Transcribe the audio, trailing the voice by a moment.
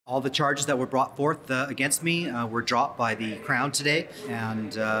All the charges that were brought forth against me were dropped by the Crown today.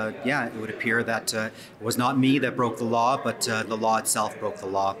 And yeah, it would appear that it was not me that broke the law, but the law itself broke the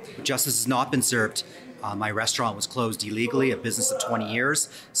law. Justice has not been served. My restaurant was closed illegally, a business of 20 years,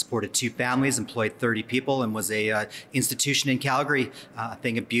 supported 2 families, employed 30 people, and was a institution in Calgary, a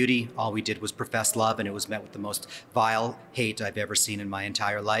thing of beauty. All we did was profess love, and it was met with the most vile hate I've ever seen in my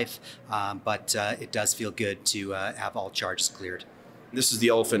entire life. But it does feel good to have all charges cleared. This is the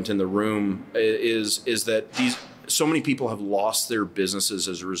elephant in the room, is that so many people have lost their businesses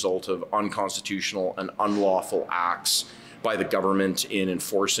as a result of unconstitutional and unlawful acts by the government in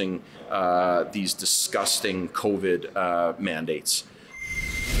enforcing these disgusting COVID mandates.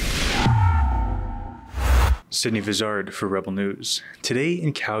 Syd Fizzard for Rebel News. Today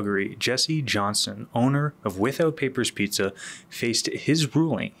in Calgary, Jesse Johnson, owner of Without Papers Pizza, faced his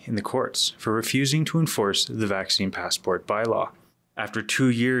ruling in the courts for refusing to enforce the vaccine passport bylaw. After 2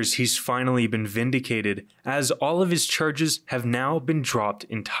 years, he's finally been vindicated, as all of his charges have now been dropped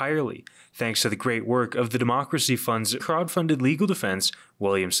entirely, thanks to the great work of the Democracy Fund's crowdfunded legal defense,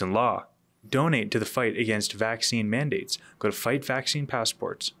 Williamson Law. Donate to the fight against vaccine mandates. Go to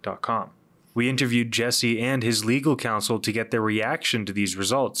fightvaccinepassports.com. We interviewed Jesse and his legal counsel to get their reaction to these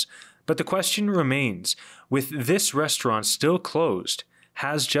results, but the question remains, with this restaurant still closed,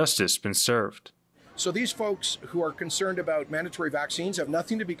 has justice been served? So these folks who are concerned about mandatory vaccines have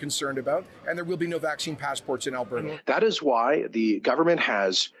nothing to be concerned about, and there will be no vaccine passports in Alberta. That is why the government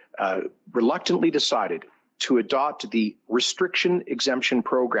has reluctantly decided to adopt the restriction exemption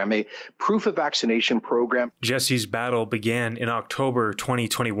program, a proof of vaccination program. Jesse's battle began in October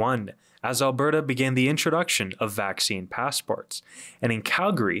 2021 as Alberta began the introduction of vaccine passports. And in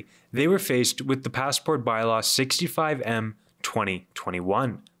Calgary, they were faced with the passport bylaw 65M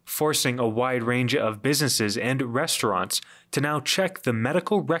 2021. Forcing a wide range of businesses and restaurants to now check the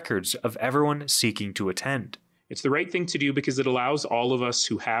medical records of everyone seeking to attend. It's the right thing to do because it allows all of us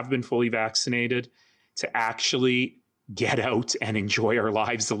who have been fully vaccinated to actually get out and enjoy our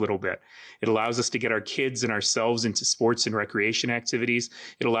lives a little bit. It allows us to get our kids and ourselves into sports and recreation activities.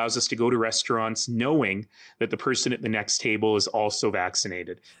 It allows us to go to restaurants knowing that the person at the next table is also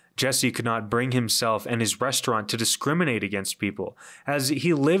vaccinated. Jesse could not bring himself and his restaurant to discriminate against people, as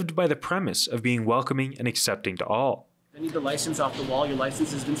he lived by the premise of being welcoming and accepting to all. I need the license off the wall. Your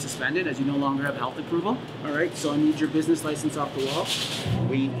license has been suspended as you no longer have health approval. All right, so I need your business license off the wall.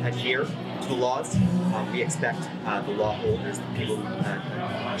 We adhere to the laws. We expect the law holders, the people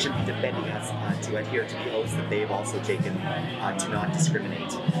who should be defending us, to adhere to the oaths that they've also taken to not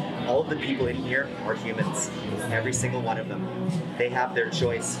discriminate. All of the people in here are humans, every single one of them. They have their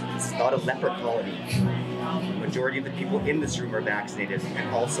choice. It's not a leper colony. The majority of the people in this room are vaccinated and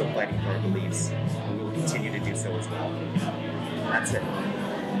also fighting for our beliefs. And we will continue to do so as well. That's it.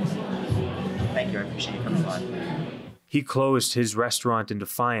 Thank you. I appreciate you coming on. He closed his restaurant in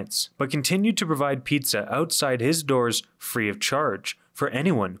defiance, but continued to provide pizza outside his doors free of charge for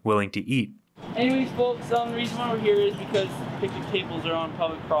anyone willing to eat. Anyways, folks, the reason why we're here is because picnic tables are on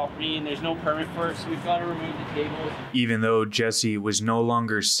public property and there's no permit for it, so we've got to remove the tables. Even though Jesse was no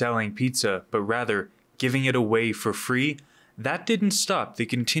longer selling pizza, but rather giving it away for free, that didn't stop the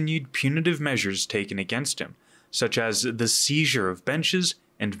continued punitive measures taken against him, such as the seizure of benches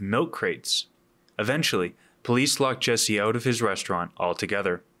and milk crates. Eventually, police locked Jesse out of his restaurant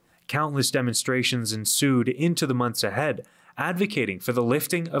altogether. Countless demonstrations ensued into the months ahead, advocating for the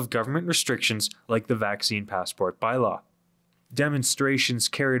lifting of government restrictions like the vaccine passport bylaw. Demonstrations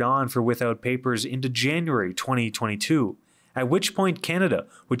carried on for Without Papers into January 2022, at which point Canada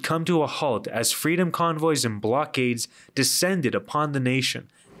would come to a halt as freedom convoys and blockades descended upon the nation.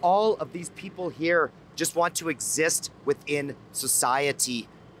 All of these people here just want to exist within society.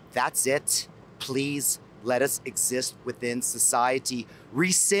 That's it. Please let us exist within society.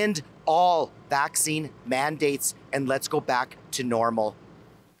 Rescind all vaccine mandates and let's go back to normal.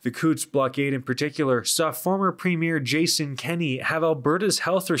 The Coots blockade in particular saw former Premier Jason Kenney have Alberta's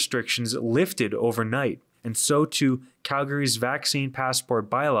health restrictions lifted overnight, and so too Calgary's vaccine passport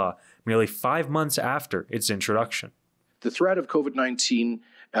bylaw merely 5 months after its introduction. The threat of COVID-19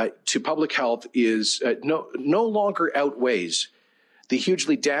 to public health is no longer outweighs the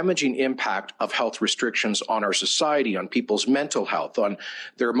hugely damaging impact of health restrictions on our society, on people's mental health, on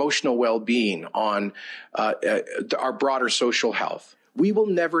their emotional well-being, on our broader social health. We will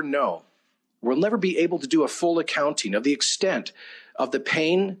never know. We'll never be able to do a full accounting of the extent of the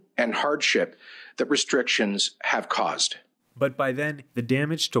pain and hardship that restrictions have caused. But by then, the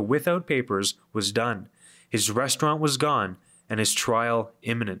damage to Without Papers was done. His restaurant was gone, and his trial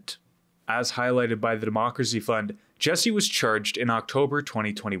imminent. As highlighted by the Democracy Fund, Jesse was charged in October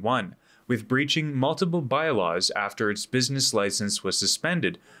 2021 with breaching multiple bylaws after its business license was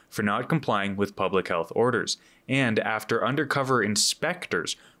suspended for not complying with public health orders, and after undercover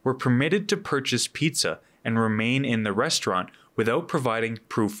inspectors were permitted to purchase pizza and remain in the restaurant without providing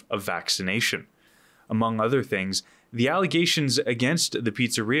proof of vaccination. Among other things, the allegations against the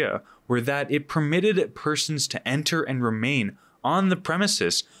pizzeria were that it permitted persons to enter and remain on the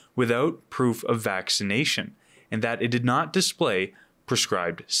premises without proof of vaccination, and that it did not display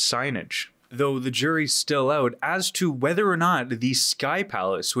prescribed signage. Though the jury's still out as to whether or not the Sky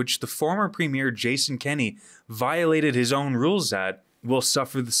Palace, which the former Premier Jason Kenney violated his own rules at, will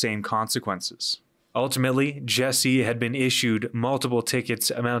suffer the same consequences. Ultimately, Jesse had been issued multiple tickets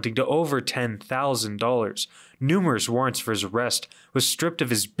amounting to over $10,000, numerous warrants for his arrest, was stripped of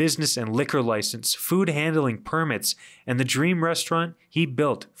his business and liquor license, food handling permits, and the dream restaurant he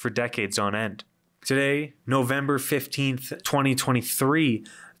built for decades on end. Today, November 15th, 2023,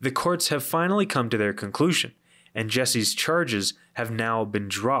 the courts have finally come to their conclusion, and Jesse's charges have now been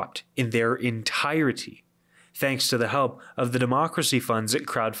dropped in their entirety, thanks to the help of the Democracy Fund's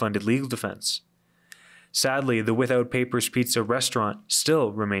crowdfunded legal defense. Sadly, the Without Papers Pizza restaurant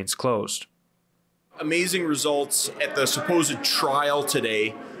still remains closed. Amazing results at the supposed trial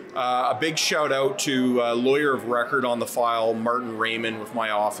today. A big shout out to lawyer of record on the file, Martin Raymond with my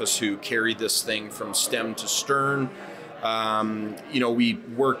office, who carried this thing from stem to stern. We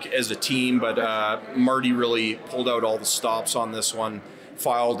work as a team, but Marty really pulled out all the stops on this one,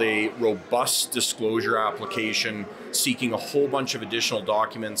 filed a robust disclosure application seeking a whole bunch of additional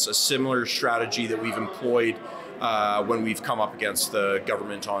documents, a similar strategy that we've employed when we've come up against the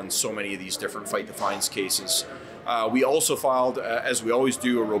government on so many of these different fight the fines cases. We also filed, as we always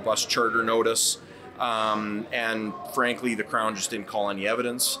do, a robust charter notice, and frankly, the Crown just didn't call any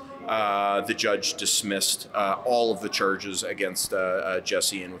evidence. The judge dismissed all of the charges against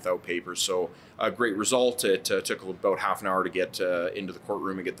Jesse and Without Papers. So a great result. It took about half an hour to get into the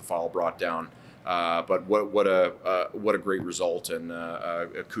courtroom and get the file brought down. But what a great result, and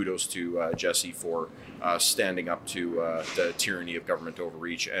kudos to Jesse for standing up to the tyranny of government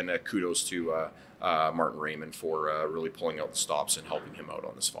overreach, and kudos to Martin Raymond for really pulling out the stops and helping him out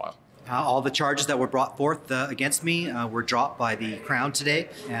on this file. All the charges that were brought forth against me were dropped by the Crown today,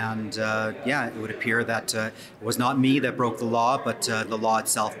 and it would appear that it was not me that broke the law, but the law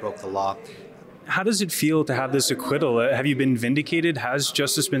itself broke the law. How does it feel to have this acquittal? Have you been vindicated? Has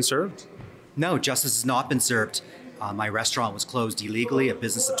justice been served? No, justice has not been served. My restaurant was closed illegally, a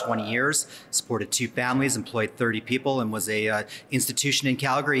business of 20 years, supported 2 families, employed 30 people, and was a institution in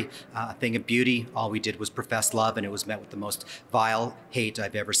Calgary, a thing of beauty. All we did was profess love, and it was met with the most vile hate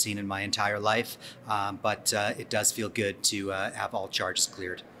I've ever seen in my entire life. But it does feel good to have all charges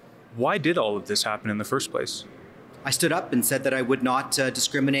cleared. Why did all of this happen in the first place? I stood up and said that I would not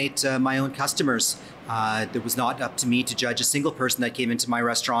discriminate my own customers. It was not up to me to judge a single person that came into my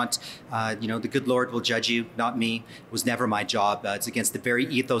restaurant. The good Lord will judge you, not me. It was never my job. It's against the very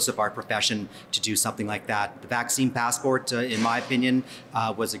ethos of our profession to do something like that. The vaccine passport, in my opinion,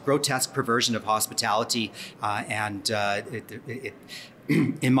 was a grotesque perversion of hospitality, and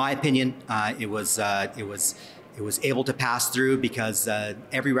in my opinion, it was able to pass through because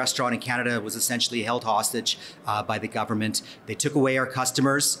every restaurant in Canada was essentially held hostage by the government. They took away our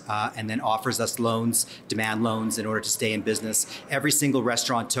customers and then offers us loans, demand loans in order to stay in business. Every single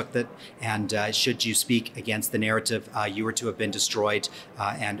restaurant took that, and should you speak against the narrative, you were to have been destroyed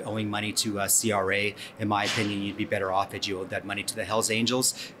and owing money to CRA. In my opinion, you'd be better off had you owed that money to the Hells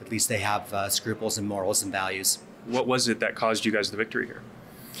Angels. At least they have scruples and morals and values. What was it that caused you guys the victory here?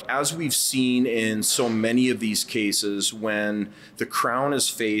 As we've seen in so many of these cases, when the Crown is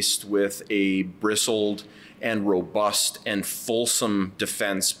faced with a bristled and robust and fulsome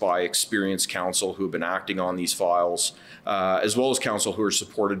defense by experienced counsel who have been acting on these files, as well as counsel who are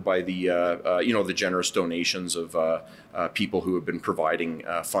supported by the generous donations of people who have been providing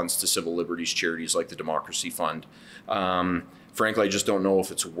funds to civil liberties charities like the Democracy Fund. Frankly, I just don't know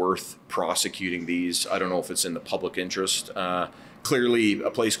if it's worth prosecuting these. I don't know if it's in the public interest. Clearly,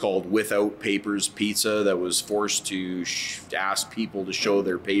 a place called Without Papers Pizza that was forced to ask people to show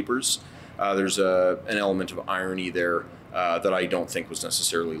their papers. There's an element of irony there that I don't think was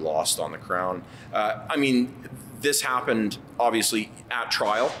necessarily lost on the Crown. This happened obviously at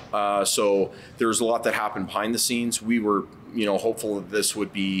trial, so there was a lot that happened behind the scenes. We were, hopeful that this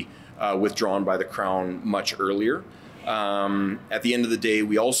would be withdrawn by the Crown much earlier. At the end of the day,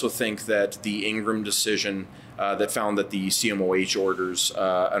 we also think that the Ingram decision that found that the CMOH orders,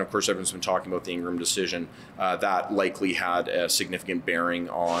 and of course everyone's been talking about the Ingram decision, that likely had a significant bearing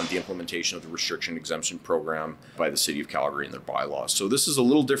on the implementation of the restriction exemption program by the City of Calgary and their bylaws. So this is a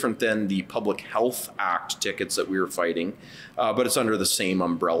little different than the Public Health Act tickets that we were fighting, but it's under the same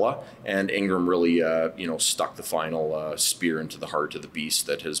umbrella, and Ingram really stuck the final spear into the heart of the beast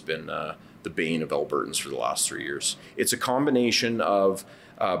that has been the bane of Albertans for the last 3 years. It's a combination of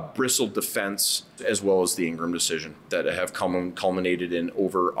bristled defense as well as the Ingram decision that have culminated in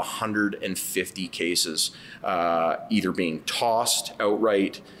over 150 cases either being tossed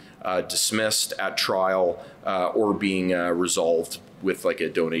outright, dismissed at trial, or being resolved with like a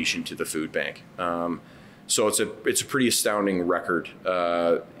donation to the food bank. So it's a pretty astounding record.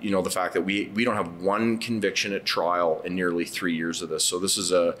 The fact that we don't have one conviction at trial in nearly 3 years of this. So this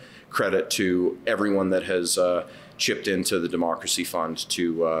is a credit to everyone that has chipped into the Democracy Fund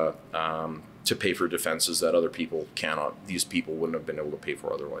to pay for defenses that other people cannot. These people wouldn't have been able to pay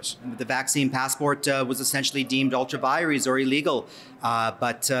for otherwise. The vaccine passport was essentially deemed ultra vires or illegal,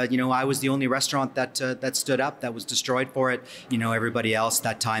 but I was the only restaurant that stood up, that was destroyed for it. Everybody else,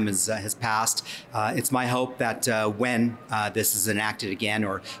 that time has passed. It's my hope that when this is enacted again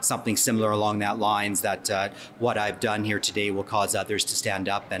or something similar along that lines, that what I've done here today will cause others to stand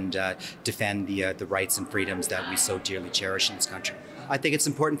up and defend the rights and freedoms that we so dearly cherish in this country. I think it's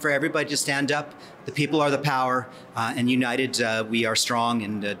important for everybody to stand up. The people are the power, and united we are strong,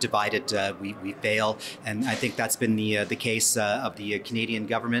 and divided we fail. And I think that's been the case of the Canadian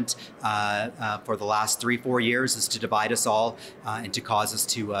government for the last 3-4 years, is to divide us all and to cause us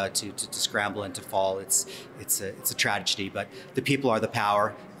to scramble and to fall. It's a tragedy, but the people are the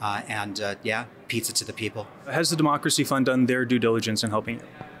power, and pizza to the people. Has the Democracy Fund done their due diligence in helping you?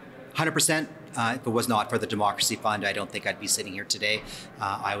 100%. If it was not for the Democracy Fund, I don't think I'd be sitting here today.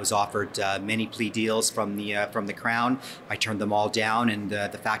 I was offered many plea deals from the Crown. I turned them all down, and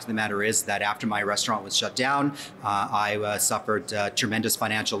the fact of the matter is that after my restaurant was shut down, I suffered tremendous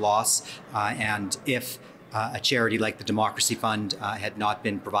financial loss. And if a charity like the Democracy Fund had not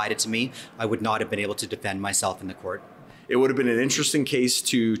been provided to me, I would not have been able to defend myself in the court. It would have been an interesting case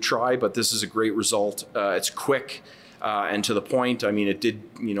to try, but this is a great result. It's quick. And to the point. I mean, it did,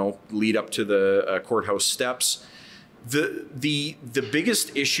 lead up to the courthouse steps. The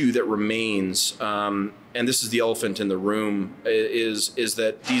biggest issue that remains, and this is the elephant in the room, is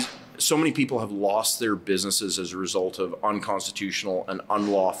that so many people have lost their businesses as a result of unconstitutional and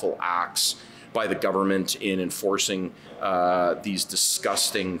unlawful acts by the government in enforcing these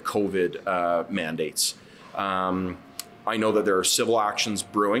disgusting COVID mandates. I know that there are civil actions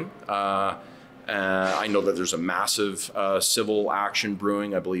brewing. I know that there's a massive civil action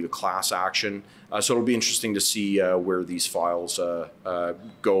brewing, I believe a class action. So it'll be interesting to see where these files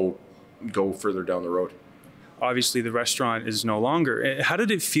go further down the road. Obviously, the restaurant is no longer. How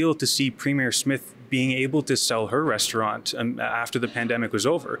did it feel to see Premier Smith being able to sell her restaurant after the pandemic was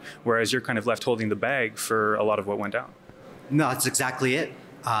over, whereas you're kind of left holding the bag for a lot of what went down? No, that's exactly it.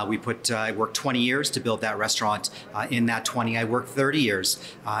 I worked 20 years to build that restaurant. In that 20, I worked 30 years.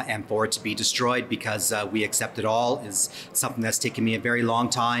 And for it to be destroyed because we accept it all is something that's taken me a very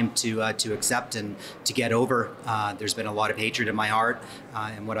long time to accept and to get over. There's been a lot of hatred in my heart.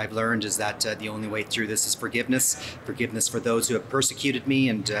 And what I've learned is that the only way through this is forgiveness. Forgiveness for those who have persecuted me,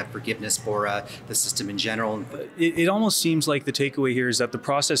 and forgiveness for the system in general. It almost seems like the takeaway here is that the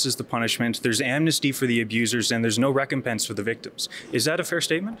process is the punishment. There's amnesty for the abusers, and there's no recompense for the victims. Is that a fair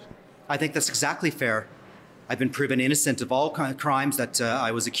statement? I think that's exactly fair. I've been proven innocent of all crimes that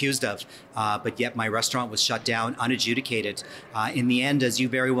I was accused of, but yet my restaurant was shut down, unadjudicated. In the end, as you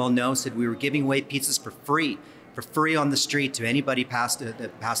very well know, Sid, we were giving away pizzas for free on the street to anybody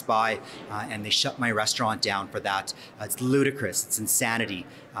that passed by, and they shut my restaurant down for that. It's ludicrous. It's insanity,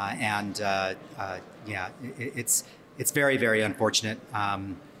 it's very, very unfortunate.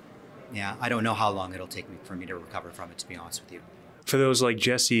 I don't know how long it'll take for me to recover from it, to be honest with you. For those like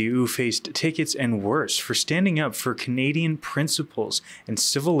Jesse who faced tickets and worse for standing up for Canadian principles and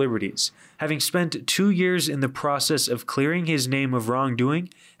civil liberties, having spent 2 years in the process of clearing his name of wrongdoing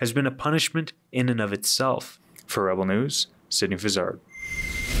has been a punishment in and of itself. For Rebel News, Syd Fizzard.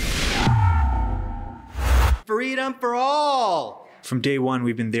 Freedom for all! From day one,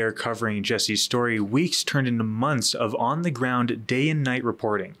 we've been there covering Jesse's story. Weeks turned into months of on-the-ground, day and night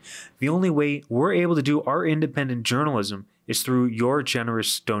reporting. The only way we're able to do our independent journalism is through your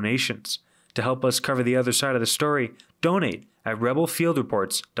generous donations. To help us cover the other side of the story, donate at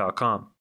rebelfieldreports.com.